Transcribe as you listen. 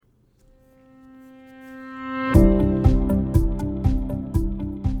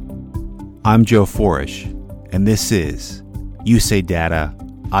I'm Joe Forish, and this is You Say Data,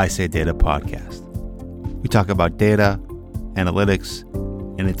 I Say Data podcast. We talk about data, analytics,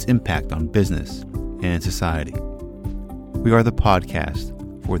 and its impact on business and society. We are the podcast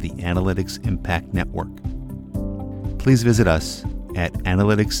for the Analytics Impact Network. Please visit us at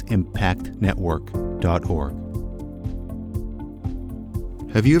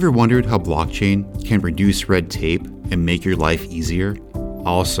analyticsimpactnetwork.org. Have you ever wondered how blockchain can reduce red tape and make your life easier?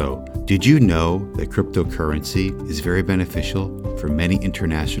 Also, did you know that cryptocurrency is very beneficial for many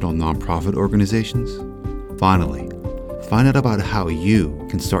international nonprofit organizations? Finally, find out about how you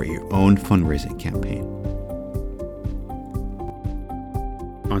can start your own fundraising campaign.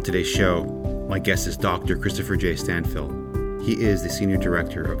 On today's show, my guest is Dr. Christopher J. Stanfill. He is the Senior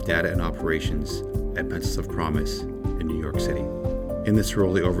Director of Data and Operations at Pencils of Promise in New York City. In this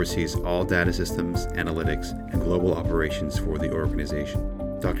role, he oversees all data systems, analytics, and global operations for the organization.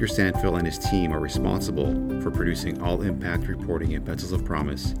 Dr. Stanfill and his team are responsible for producing all impact reporting at Pencils of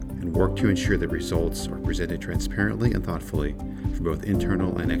Promise and work to ensure that results are presented transparently and thoughtfully for both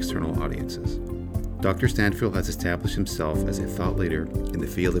internal and external audiences. Dr. Stanfill has established himself as a thought leader in the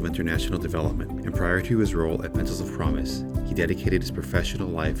field of international development, and prior to his role at Pencils of Promise, he dedicated his professional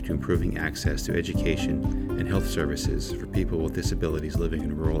life to improving access to education and health services for people with disabilities living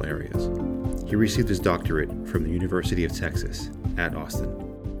in rural areas. He received his doctorate from the University of Texas at Austin.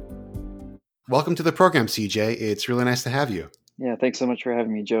 Welcome to the program, CJ. It's really nice to have you. Yeah, thanks so much for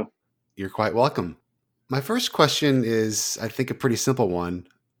having me, Joe. You're quite welcome. My first question is, I think, a pretty simple one.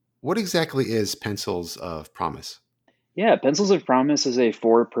 What exactly is Pencils of Promise? Yeah, Pencils of Promise is a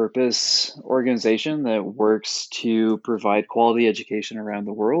for-purpose organization that works to provide quality education around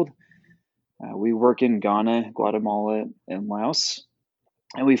the world. We work in Ghana, Guatemala, and Laos,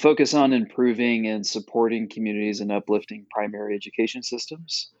 and we focus on improving and supporting communities and uplifting primary education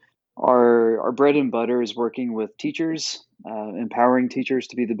systems. Our bread and butter is working with teachers, empowering teachers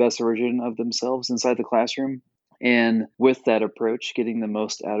to be the best version of themselves inside the classroom. And with that approach, getting the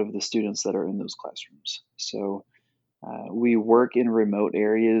most out of the students that are in those classrooms. So we work in remote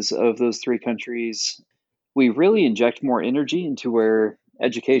areas of those three countries. We really inject more energy into where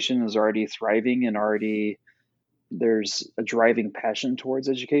education is already thriving and already there's a driving passion towards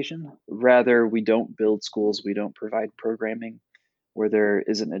education. Rather, we don't build schools, we don't provide programming where there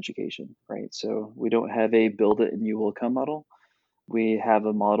isn't education, right? So we don't have a build it and you will come model. We have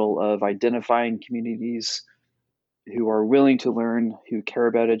a model of identifying communities who are willing to learn, who care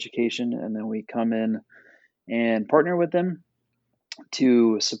about education, and then we come in and partner with them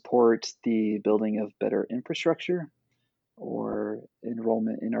to support the building of better infrastructure or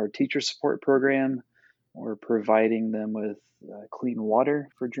enrollment in our teacher support program or providing them with clean water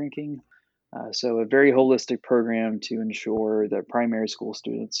for drinking. So a very holistic program to ensure that primary school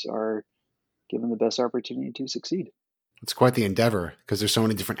students are given the best opportunity to succeed. It's quite the endeavor because there's so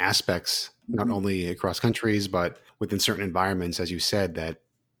many different aspects, not only across countries, but within certain environments, as you said, that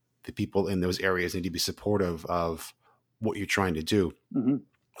the people in those areas need to be supportive of what you're trying to do. Mm-hmm.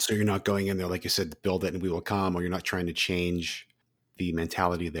 So you're not going in there, like you said, to build it and we will come, or you're not trying to change the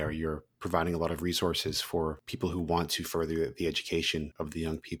mentality there. You're providing a lot of resources for people who want to further the education of the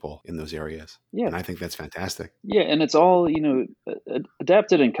young people in those areas. Yeah. And I think that's fantastic. Yeah. And it's all,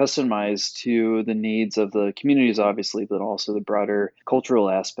 adapted and customized to the needs of the communities, obviously, but also the broader cultural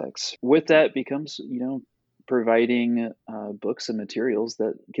aspects. With that becomes, providing books and materials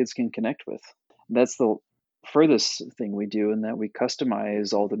that kids can connect with. That's the furthest thing we do, in that we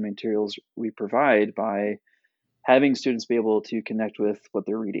customize all the materials we provide by having students be able to connect with what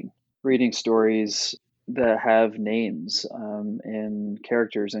they're reading stories that have names and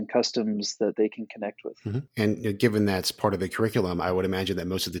characters and customs that they can connect with. Mm-hmm. And given that's part of the curriculum, I would imagine that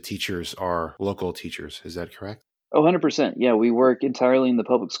most of the teachers are local teachers. Is that correct? 100%. Yeah, we work entirely in the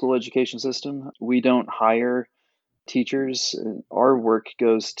public school education system. We don't hire teachers. Our work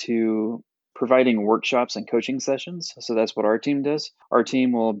goes to providing workshops and coaching sessions. So that's what our team does. Our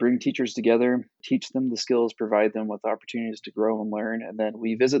team will bring teachers together, teach them the skills, provide them with opportunities to grow and learn, and then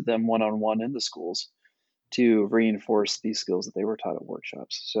we visit them one-on-one in the schools to reinforce these skills that they were taught at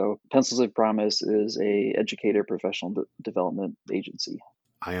workshops. So Pencils of Promise is a educator professional development agency.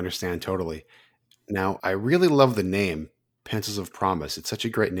 I understand totally. Now, I really love the name, Pencils of Promise. It's such a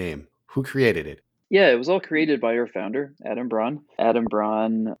great name. Who created it? Yeah, it was all created by our founder, Adam Braun. Adam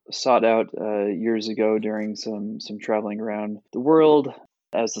Braun sought out years ago during some traveling around the world.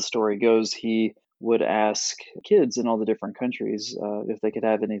 As the story goes, he would ask kids in all the different countries if they could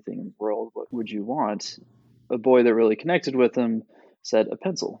have anything in the world, what would you want? A boy that really connected with him said a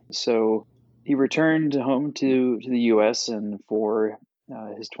pencil. So he returned home to the U.S. and for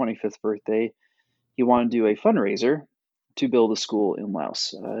his 25th birthday, he wanted to do a fundraiser to build a school in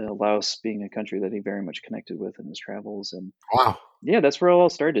Laos. Laos being a country that he very much connected with in his travels, and Wow. yeah, that's where it all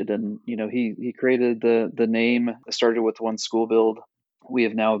started. And he created the name. It started with one school build. We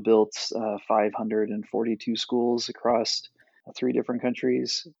have now built 542 schools across 3 different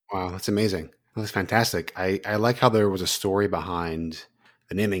countries. Wow, that's amazing. That's fantastic. I like how there was a story behind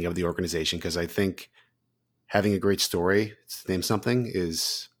the naming of the organization, because I think having a great story to name something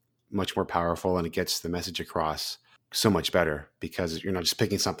is much more powerful, and it gets the message across so much better, because you're not just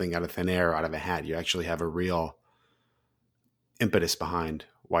picking something out of thin air, out of a hat. You actually have a real impetus behind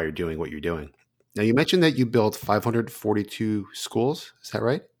why you're doing what you're doing. Now, you mentioned that you built 542 schools. Is that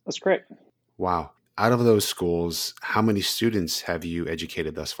right? That's correct. Wow. Out of those schools, how many students have you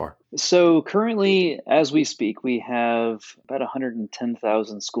educated thus far? So currently, as we speak, we have about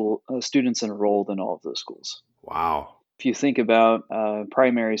 110,000 students enrolled in all of those schools. Wow. If you think about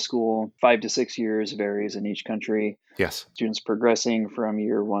primary school, 5 to 6 years varies in each country. Yes. Students progressing from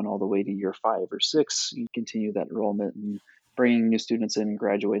year 1 all the way to year 5 or 6, you continue that enrollment and bringing new students in,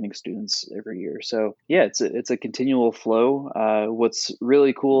 graduating students every year. So yeah, it's a continual flow. What's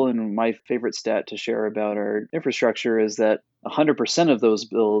really cool, and my favorite stat to share about our infrastructure, is that 100% of those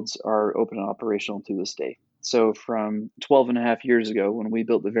builds are open and operational to this day. So from 12 and a half years ago, when we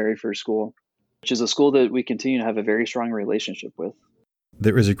built the very first school, which is a school that we continue to have a very strong relationship with.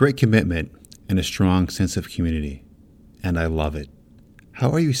 There is a great commitment and a strong sense of community, and I love it. How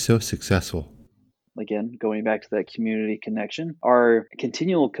are you so successful? Again, going back to that community connection, our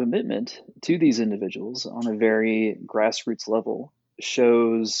continual commitment to these individuals on a very grassroots level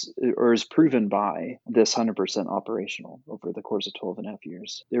shows, or is proven by, this 100% operational over the course of 12 and a half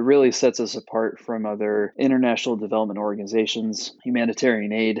years. It really sets us apart from other international development organizations,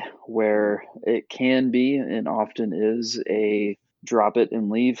 humanitarian aid, where it can be and often is a drop it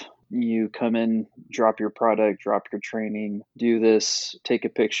and leave. You come in, drop your product, drop your training, do this, take a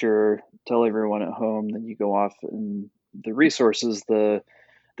picture, tell everyone at home, then you go off, and the resources, the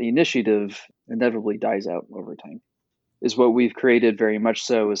initiative inevitably dies out over time. Is what we've created very much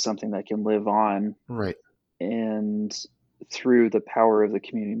so is something that can live on, Right. and through the power of the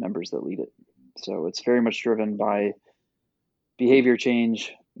community members that lead it. So it's very much driven by behavior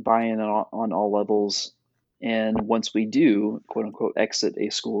change, buy-in on all levels. And once we do, quote unquote, exit a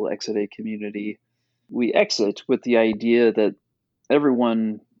school, exit a community, we exit with the idea that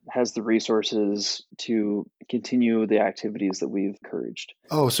everyone has the resources to continue the activities that we've encouraged.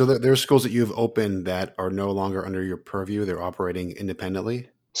 Oh, so there are schools that you've opened that are no longer under your purview. They're operating independently?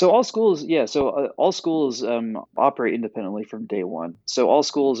 So all schools, yeah. So all schools operate independently from day one. So all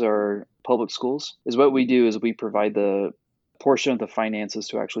schools are public schools. Is what we do is we provide the portion of the finances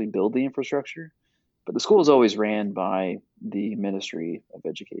to actually build the infrastructure, but the school is always ran by the Ministry of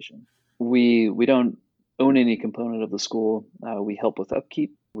Education. We don't own any component of the school. We help with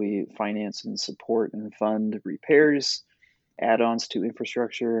upkeep. We finance and support and fund repairs, add-ons to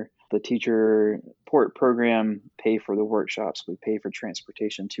infrastructure. The teacher port program pay for the workshops. We pay for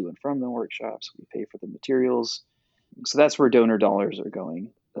transportation to and from the workshops. We pay for the materials. So that's where donor dollars are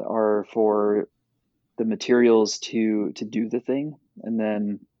going, are for the materials to do the thing. And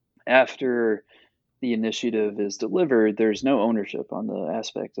then after the initiative is delivered, there's no ownership on the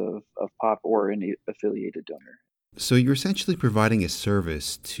aspect of POP or any affiliated donor. So you're essentially providing a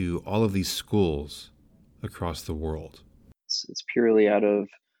service to all of these schools across the world. It's purely out of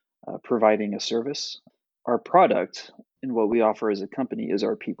providing a service. Our product and what we offer as a company is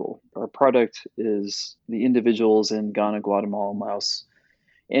our people. Our product is the individuals in Ghana, Guatemala, Laos,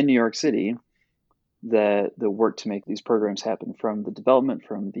 and New York City that work to make these programs happen, from the development,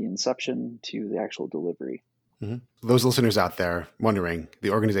 from the inception to the actual delivery. Mm-hmm. Those listeners out there wondering,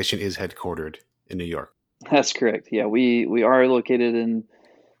 the organization is headquartered in New York. That's correct. Yeah, we are located in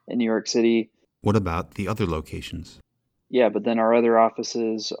New York City. What about the other locations? Yeah, but then our other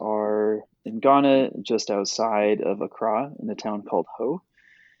offices are in Ghana, just outside of Accra, in a town called Ho.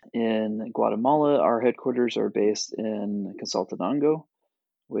 In Guatemala, our headquarters are based in Quetzaltenango,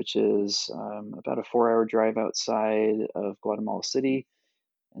 which is about a 4-hour drive outside of Guatemala City.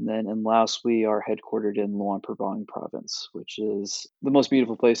 And then in Laos, we are headquartered in Luang Prabang province, which is the most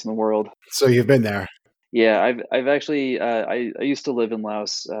beautiful place in the world. So you've been there? Yeah, I've actually I used to live in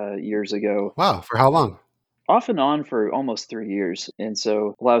Laos years ago. Wow, for how long? Off and on for almost 3 years. And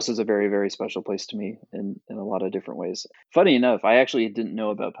so Laos is a very, very special place to me in a lot of different ways. Funny enough, I actually didn't know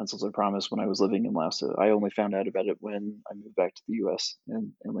about Pencils of Promise when I was living in Laos. So I only found out about it when I moved back to the US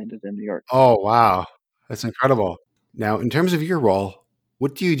and landed in New York. Oh, wow. That's incredible. Now, in terms of your role,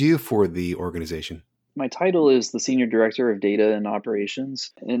 what do you do for the organization? My title is the Senior Director of Data and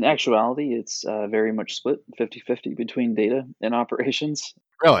Operations. In actuality, it's very much split 50-50 between data and operations.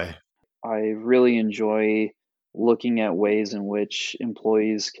 Really? I really enjoy looking at ways in which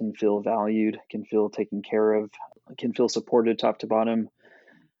employees can feel valued, can feel taken care of, can feel supported top to bottom.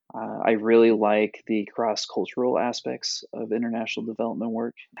 I really like the cross cultural aspects of international development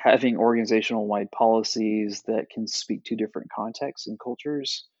work. Having organizational wide policies that can speak to different contexts and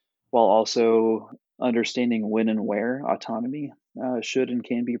cultures, while also understanding when and where autonomy should and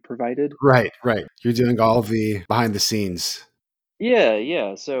can be provided. Right, right. You're doing all the behind the scenes. Yeah,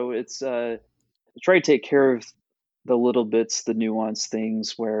 yeah. So it's try to take care of the little bits, the nuanced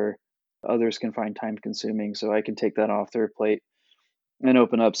things where others can find time consuming. So I can take that off their plate and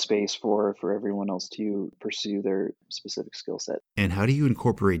open up space for everyone else to pursue their specific skill set. And how do you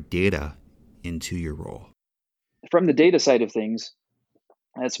incorporate data into your role? From the data side of things,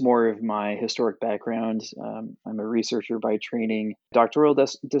 that's more of my historic background. I'm a researcher by training. Doctoral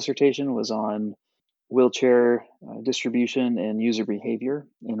dissertation was on wheelchair distribution and user behavior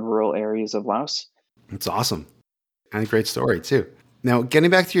in rural areas of Laos. It's awesome. And a great story, too. Now, getting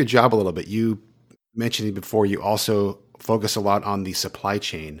back to your job a little bit, you mentioned it before, you also focus a lot on the supply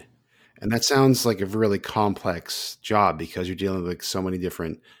chain. And that sounds like a really complex job because you're dealing with so many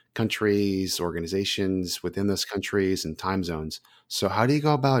different countries, organizations within those countries, and time zones. So, how do you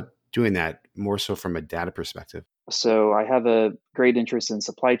go about doing that more so from a data perspective? So I have a great interest in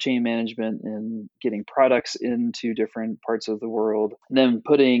supply chain management and getting products into different parts of the world, and then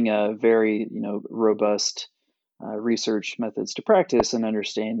putting very robust research methods to practice and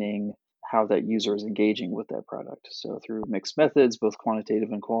understanding how that user is engaging with that product. So through mixed methods, both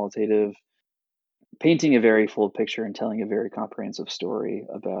quantitative and qualitative, painting a very full picture and telling a very comprehensive story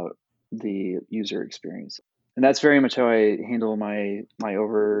about the user experience. And that's very much how I handle my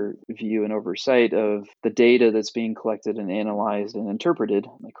overview and oversight of the data that's being collected and analyzed and interpreted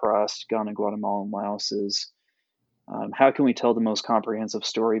across Ghana, Guatemala, and Laos is how can we tell the most comprehensive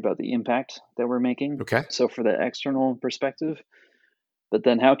story about the impact that we're making? Okay. So for the external perspective, but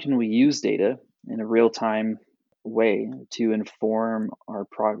then how can we use data in a real-time way to inform our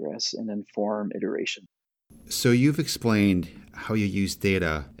progress and inform iteration? So, you've explained how you use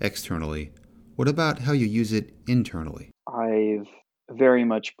data externally. What about how you use it internally? I've very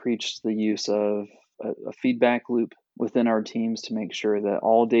much preached the use of a feedback loop within our teams to make sure that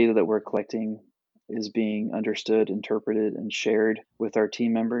all data that we're collecting is being understood, interpreted, and shared with our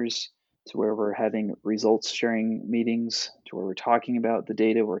team members, to where we're having results sharing meetings, to where we're talking about the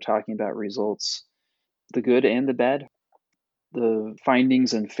data, we're talking about results, the good and the bad. The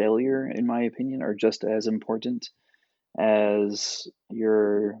findings and failure, in my opinion, are just as important as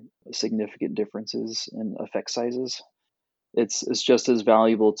your significant differences in effect sizes. It's just as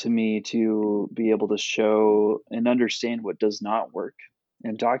valuable to me to be able to show and understand what does not work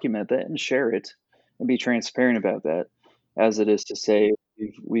and document that and share it and be transparent about that, as it is to say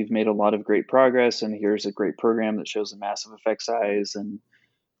we've made a lot of great progress and here's a great program that shows a massive effect size and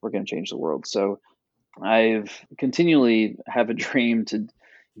we're going to change the world. So I've continually have a dream to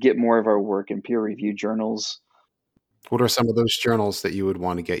get more of our work in peer reviewed journals. What are some of those journals that you would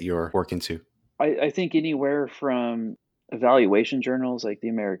want to get your work into? I think anywhere from evaluation journals like the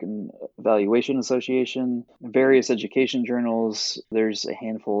American Evaluation Association, various education journals. There's a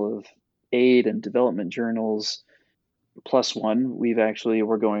handful of aid and development journals. Plus One,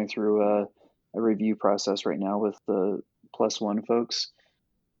 we're going through a review process right now with the Plus One folks.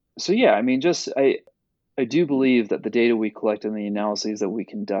 So yeah, I mean, I do believe that the data we collect and the analyses that we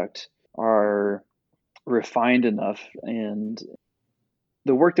conduct are refined enough, and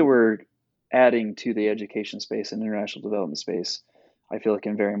the work that we're adding to the education space and international development space, I feel it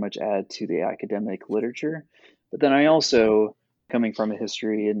can very much add to the academic literature. But then I also, coming from a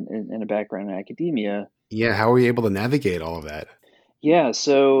history and a background in academia. Yeah, how are you able to navigate all of that? Yeah,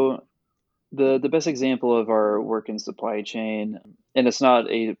 so the best example of our work in supply chain, and it's not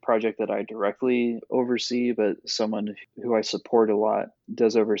a project that I directly oversee, but someone who I support a lot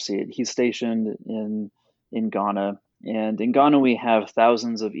does oversee it. He's stationed in Ghana, and in Ghana we have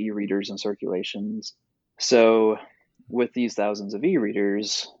thousands of e-readers in circulations. So with these thousands of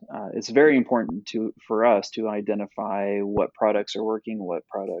e-readers, it's very important for us to identify what products are working, what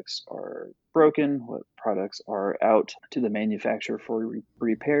products are broken, what products are out to the manufacturer for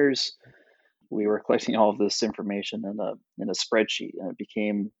repairs. We were collecting all of this information in a spreadsheet, and it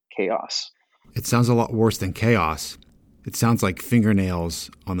became chaos. It sounds a lot worse than chaos. It sounds like fingernails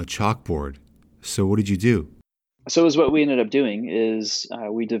on the chalkboard. So what did you do? So is what we ended up doing is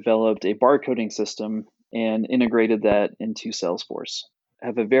we developed a barcoding system and integrated that into Salesforce.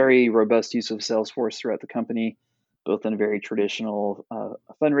 have a very robust use of Salesforce throughout the company, both in a very traditional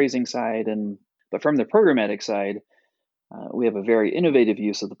fundraising side but from the programmatic side, we have a very innovative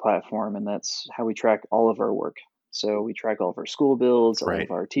use of the platform, and that's how we track all of our work. So we track all of our school builds, all Right.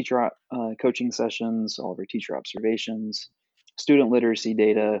 of our teacher coaching sessions, all of our teacher observations, student literacy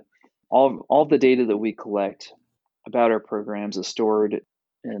data, all of the data that we collect about our programs is stored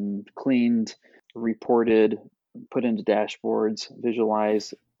and cleaned, reported, put into dashboards,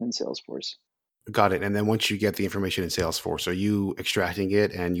 visualized in Salesforce. Got it. And then once you get the information in Salesforce, are you extracting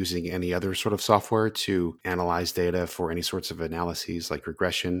it and using any other sort of software to analyze data for any sorts of analyses like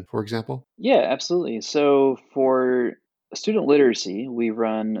regression, for example? Yeah, absolutely. So for student literacy, we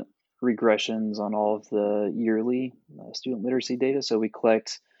run regressions on all of the yearly student literacy data. So we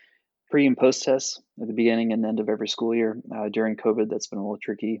collect pre and post tests at the beginning and end of every school year. During COVID, that's been a little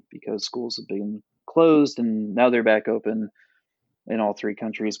tricky because schools have been closed and now they're back open in all three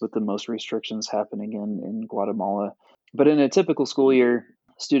countries, with the most restrictions happening in Guatemala. But in a typical school year,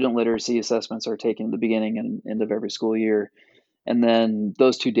 student literacy assessments are taken at the beginning and end of every school year. And then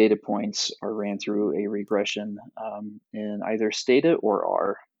those two data points are ran through a regression in either Stata or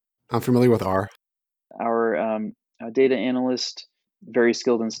R. I'm familiar with R. Our data analyst, very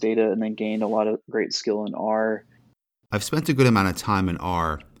skilled in Stata, and then gained a lot of great skill in R. I've spent a good amount of time in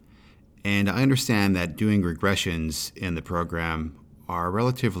R, and I understand that doing regressions in the program are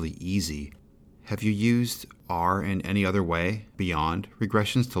relatively easy. Have you used R in any other way beyond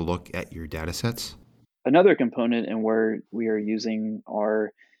regressions to look at your data sets? Another component in where we are using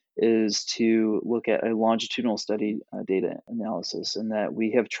R is to look at a longitudinal study data analysis, and that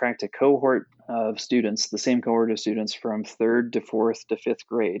we have tracked a cohort of students, the same cohort of students from third to fourth to fifth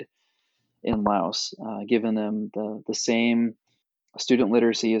grade in Laos, given them the same student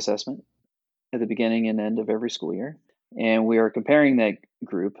literacy assessment at the beginning and end of every school year. And we are comparing that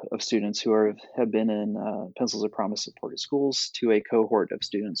group of students who have been in Pencils of Promise supported schools to a cohort of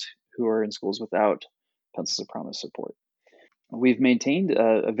students who are in schools without Pencils of Promise support. We've maintained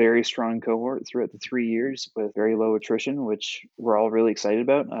a very strong cohort throughout the 3 years with very low attrition, which we're all really excited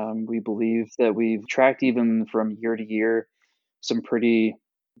about. We believe that we've tracked, even from year to year, some pretty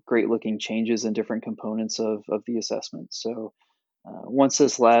great looking changes in different components of the assessment. So once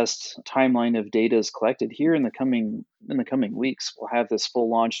this last timeline of data is collected here in the coming weeks, we'll have this full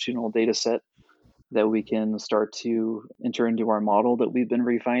longitudinal data set that we can start to enter into our model that we've been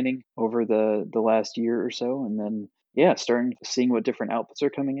refining over the last year or so. And then, starting seeing what different outputs are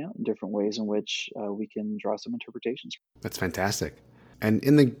coming out and different ways in which we can draw some interpretations. That's fantastic. And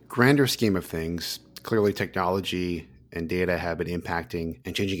in the grander scheme of things, clearly technology and data have been impacting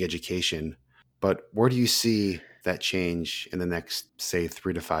and changing education. But where do you see that change in the next, say,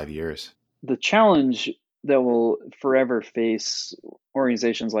 3 to 5 years? The challenge that will forever face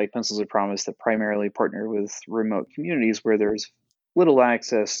organizations like Pencils of Promise that primarily partner with remote communities where there's little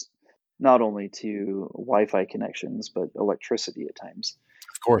access not only to Wi-Fi connections, but electricity at times,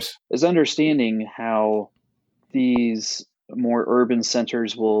 Of course. is understanding how these more urban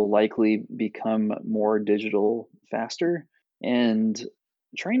centers will likely become more digital faster, and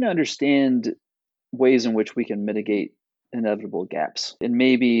trying to understand ways in which we can mitigate inevitable gaps. And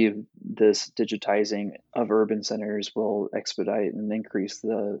maybe this digitizing of urban centers will expedite and increase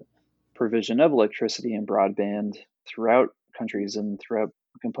the provision of electricity and broadband throughout countries and throughout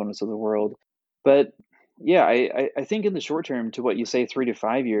components of the world. But yeah, I think in the short term, to what you say, 3 to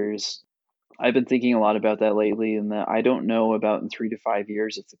 5 years, I've been thinking a lot about that lately, and that I don't know about in 3 to 5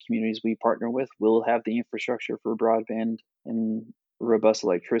 years if the communities we partner with will have the infrastructure for broadband and robust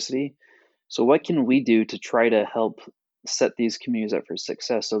electricity. So what can we do to try to help set these communities up for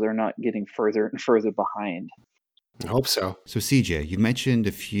success so they're not getting further and further behind? I hope so. So, CJ, you mentioned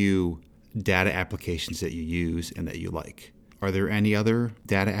a few data applications that you use and that you like. Are there any other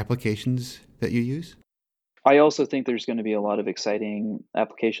data applications that you use? I also think there's going to be a lot of exciting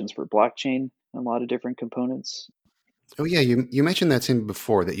applications for blockchain and a lot of different components. Oh, yeah. You mentioned that to me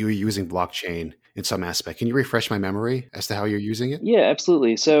before, that you were using blockchain in some aspect. Can you refresh my memory as to how you're using it? Yeah,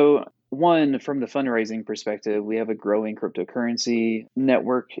 absolutely. So, one, from the fundraising perspective, we have a growing cryptocurrency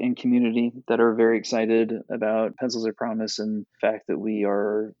network and community that are very excited about Pencils of Promise and the fact that we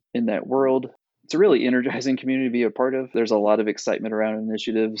are in that world. It's a really energizing community to be a part of. There's a lot of excitement around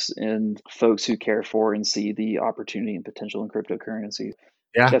initiatives and folks who care for and see the opportunity and potential in cryptocurrency.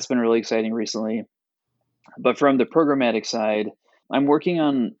 Yeah. That's been really exciting recently. But from the programmatic side, I'm working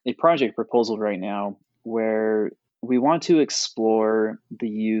on a project proposal right now where we want to explore the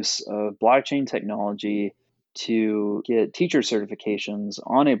use of blockchain technology to get teacher certifications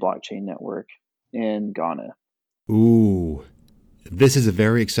on a blockchain network in Ghana. Ooh, This is a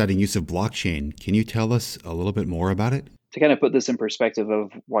very exciting use of blockchain. Can you tell us a little bit more about it? To kind of put this in perspective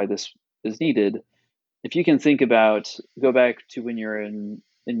of why this is needed, if you can go back to when you're in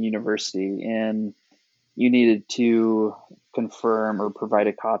university and you needed to confirm or provide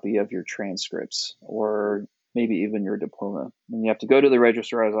a copy of your transcripts or maybe even your diploma. And you have to go to the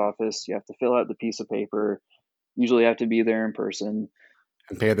registrar's office, you have to fill out the piece of paper, usually have to be there in person.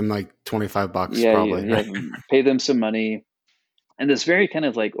 And pay them like $25 probably. Pay them some money. And this very kind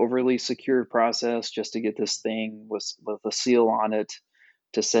of like overly secure process just to get this thing with a seal on it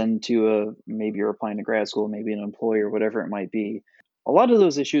to send to maybe you're applying to grad school, maybe an employer, whatever it might be. A lot of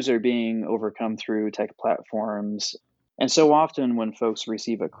those issues are being overcome through tech platforms. And so often when folks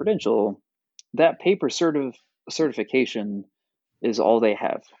receive a credential, that paper certification is all they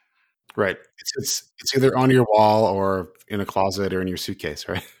have. Right. It's either on your wall or in a closet or in your suitcase,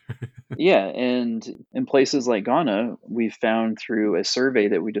 right? Yeah. And in places like Ghana, we found through a survey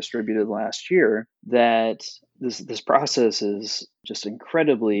that we distributed last year that this process is just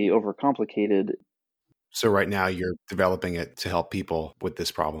incredibly overcomplicated. So right now you're developing it to help people with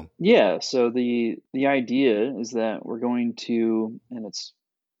this problem. Yeah. So the idea is that we're going to, and it's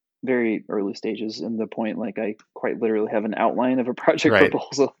very early stages, and the point, like I quite literally have an outline of a project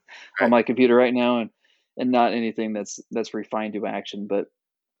proposal on my computer right now, and not anything that's refined to action, but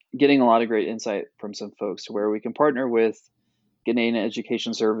getting a lot of great insight from some folks to where we can partner with Ghanaian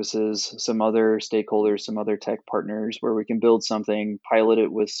Education Services, some other stakeholders, some other tech partners, where we can build something, pilot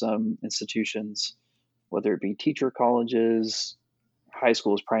it with some institutions, whether it be teacher colleges, high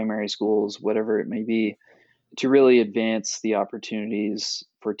schools, primary schools, whatever it may be, to really advance the opportunities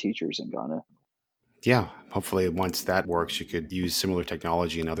for teachers in Ghana. Yeah. Hopefully once that works, you could use similar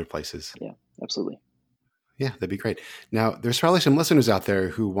technology in other places. Yeah, absolutely. Yeah, that'd be great. Now, there's probably some listeners out there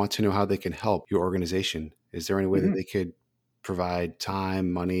who want to know how they can help your organization. Is there any way that they could provide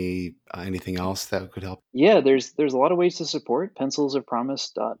time, money, anything else that could help? Yeah, there's a lot of ways to support.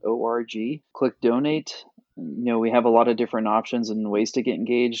 pencilsofpromise.org. Click donate. We have a lot of different options and ways to get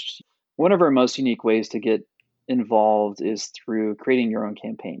engaged. One of our most unique ways to get involved is through creating your own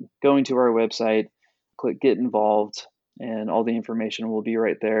campaign. Going to our website, click get involved, and all the information will be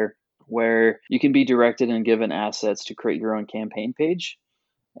right there, where you can be directed and given assets to create your own campaign page,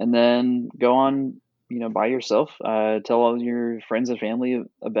 and then go on, by yourself, tell all your friends and family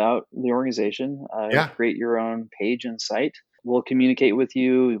about the organization, create your own page and site. We'll communicate with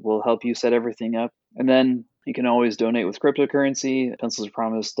you. We'll help you set everything up. And then you can always donate with cryptocurrency,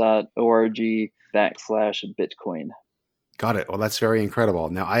 pencilsofpromise.org/Bitcoin. Got it. Well, that's very incredible.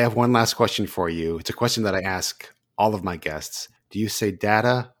 Now, I have one last question for you. It's a question that I ask all of my guests. Do you say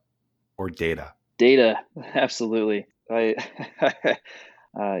data or data? Data, absolutely. I'm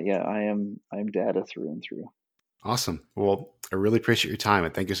data through and through. Awesome. Well, I really appreciate your time,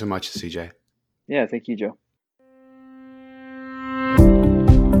 and thank you so much, CJ. Yeah, thank you, Joe.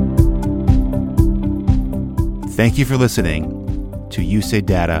 Thank you for listening to You Say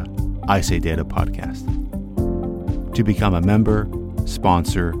Data, I Say Data podcast. To become a member,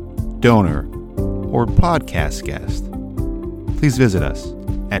 sponsor, donor, or podcast guest, please visit us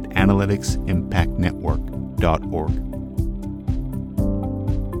at analyticsimpactnetwork.org.